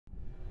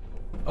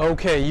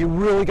Okay, you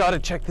really got to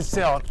check this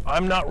out.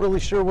 I'm not really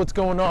sure what's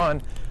going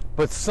on,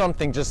 but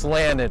something just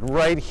landed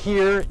right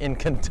here in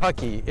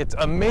Kentucky. It's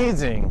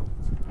amazing.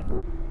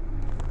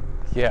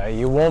 Yeah,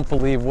 you won't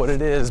believe what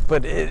it is,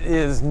 but it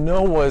is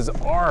Noah's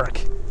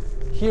Ark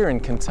here in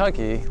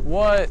Kentucky.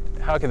 What?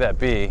 How could that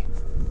be?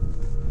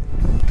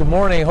 Good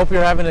morning. Hope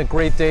you're having a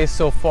great day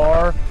so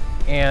far.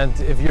 And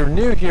if you're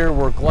new here,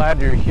 we're glad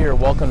you're here.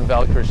 Welcome to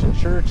Valley Christian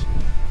Church.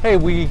 Hey,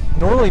 we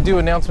normally do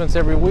announcements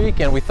every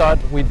week, and we thought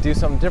we'd do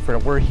something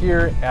different. We're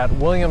here at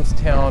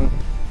Williamstown,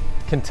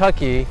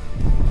 Kentucky,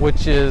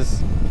 which is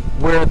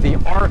where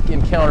the Ark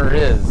Encounter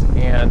is.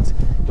 And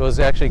it was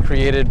actually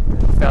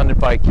founded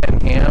by Ken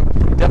Ham.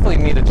 You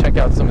definitely need to check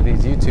out some of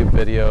these YouTube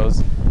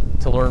videos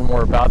to learn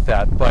more about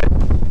that. But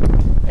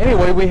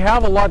anyway, we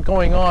have a lot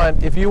going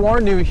on. If you are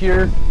new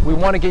here, we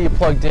want to get you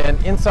plugged in.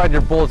 Inside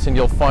your bulletin,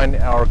 you'll find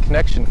our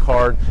connection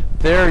card.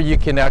 There you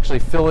can actually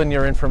fill in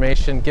your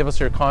information, give us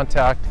your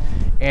contact,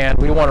 and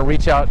we want to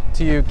reach out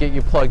to you, get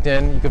you plugged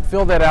in. You can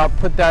fill that out,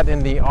 put that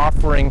in the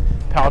offering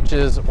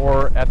pouches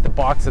or at the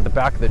box at the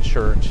back of the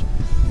church.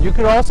 You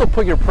can also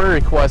put your prayer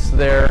requests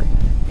there,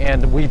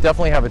 and we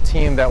definitely have a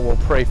team that will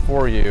pray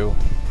for you.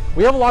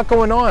 We have a lot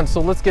going on, so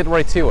let's get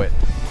right to it.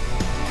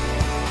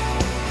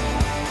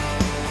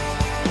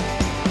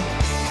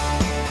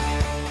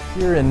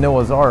 Here in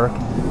Noah's Ark,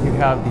 you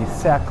have these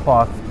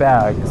sackcloth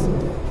bags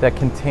that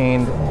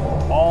contained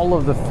all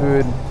of the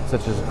food,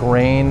 such as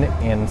grain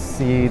and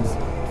seeds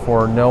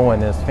for Noah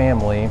and his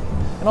family,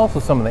 and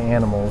also some of the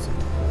animals.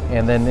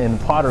 And then in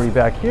pottery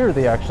back here,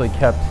 they actually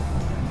kept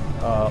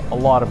a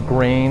lot of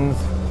grains,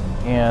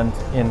 and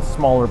in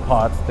smaller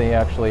pots, they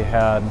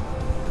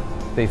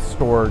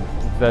stored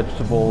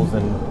vegetables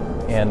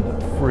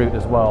and fruit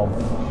as well.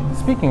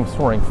 Speaking of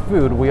storing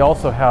food, we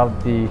also have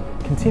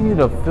continue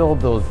to fill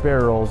those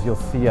barrels you'll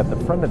see at the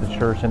front of the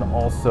church, and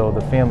also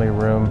the family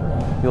room.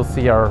 You'll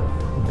see our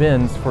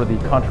bins for the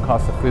Contra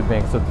Costa Food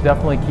Bank. So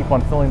definitely keep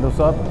on filling those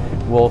up.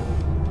 We'll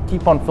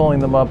keep on filling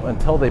them up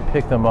until they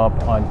pick them up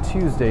on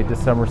Tuesday,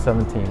 December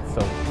 17th.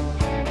 So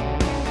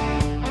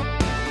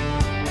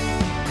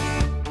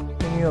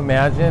can you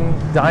imagine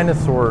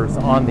dinosaurs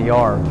on the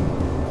Ark?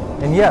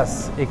 And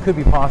yes, it could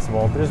be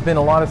possible. There's been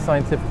a lot of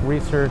scientific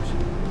research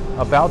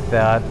about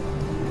that,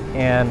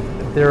 and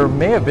there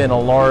may have been a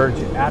large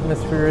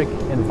atmospheric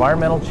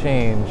environmental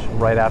change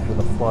right after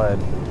the flood,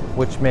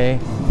 which may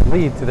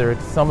lead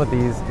to some of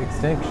these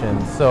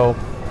extinctions.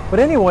 But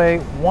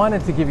anyway,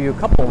 wanted to give you a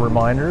couple of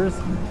reminders.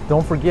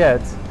 Don't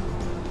forget,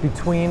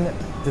 between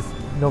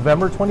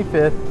November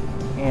 25th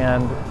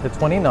and the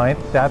 29th,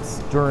 that's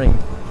during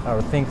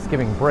our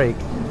Thanksgiving break,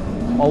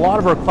 a lot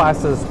of our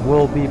classes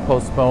will be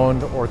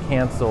postponed or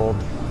canceled,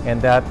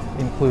 and that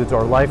includes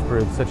our life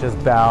groups such as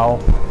Bow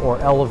or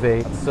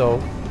Elevate. So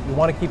you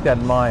want to keep that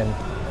in mind.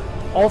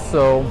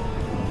 Also,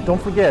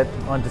 don't forget,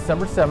 on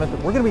December 7th,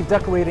 we're going to be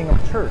decorating our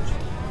church.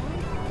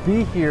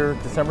 Be here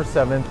December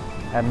 7th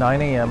at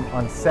 9 a.m.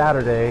 on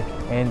Saturday,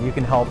 and you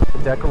can help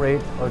decorate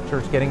our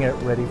church, getting it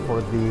ready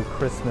for the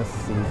Christmas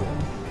season.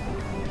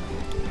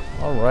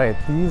 All right,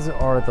 these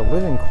are the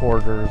living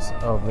quarters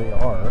of the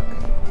Ark,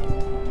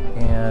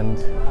 and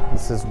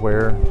this is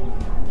what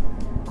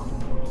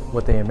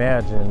they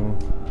imagine,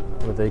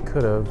 where they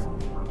could have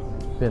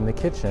been the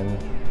kitchen.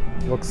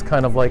 Looks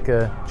kind of like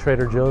a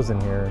Trader Joe's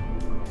in here.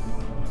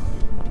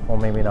 Well,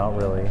 maybe not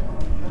really.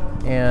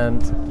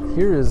 And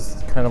here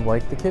is kind of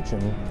like the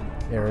kitchen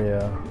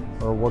area,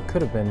 or what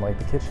could have been like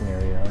the kitchen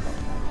area.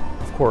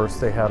 Of course,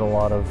 they had a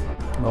lot of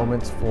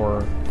moments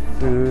for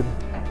food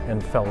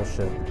and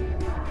fellowship.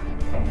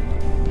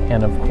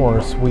 And of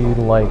course, we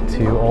like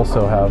to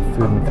also have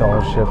food and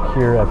fellowship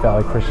here at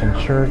Valley Christian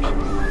Church.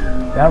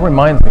 That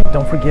reminds me,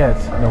 don't forget,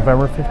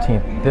 November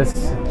 15th,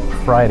 this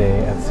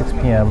Friday at 6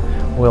 p.m.,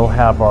 we'll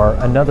have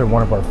another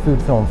one of our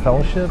food film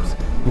fellowships.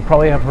 You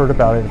probably have heard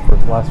about it for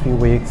the last few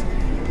weeks.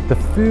 The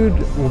food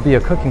will be a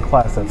cooking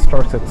class that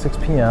starts at 6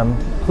 p.m.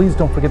 Please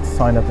don't forget to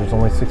sign up. There's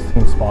only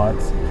 16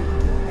 spots.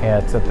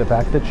 And it's at the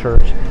back of the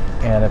church.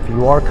 And if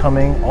you are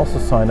coming, also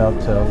sign up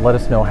to let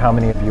us know how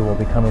many of you will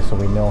be coming, so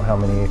we know how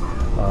many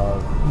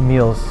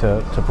meals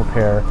to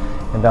prepare.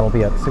 And that'll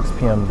be at 6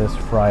 p.m. this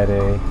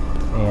Friday.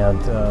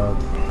 And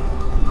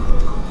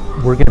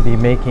we're going to be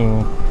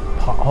making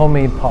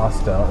homemade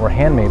pasta or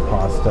handmade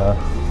pasta,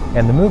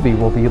 and the movie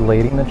will be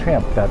Lady and the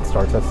Tramp. That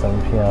starts at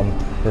 7 p.m.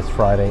 this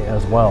Friday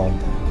as well.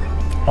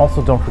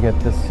 Also, don't forget,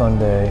 this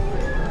Sunday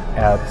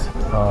at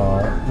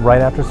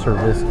right after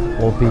service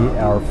will be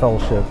our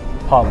fellowship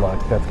potluck.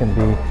 That's going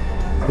to be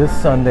this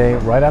Sunday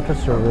right after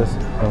service,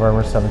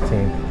 November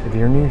 17th. If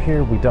you're new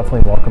here, we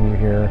definitely welcome you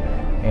here,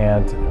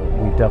 and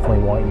we definitely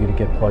want you to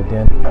get plugged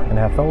in and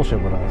have fellowship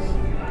with us.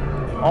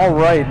 All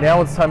right,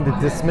 now it's time to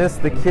dismiss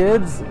the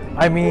kids.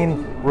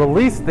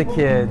 Release the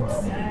kids.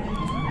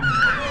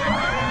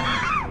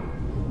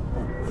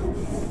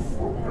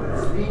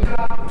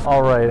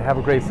 All right, have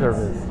a great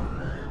service.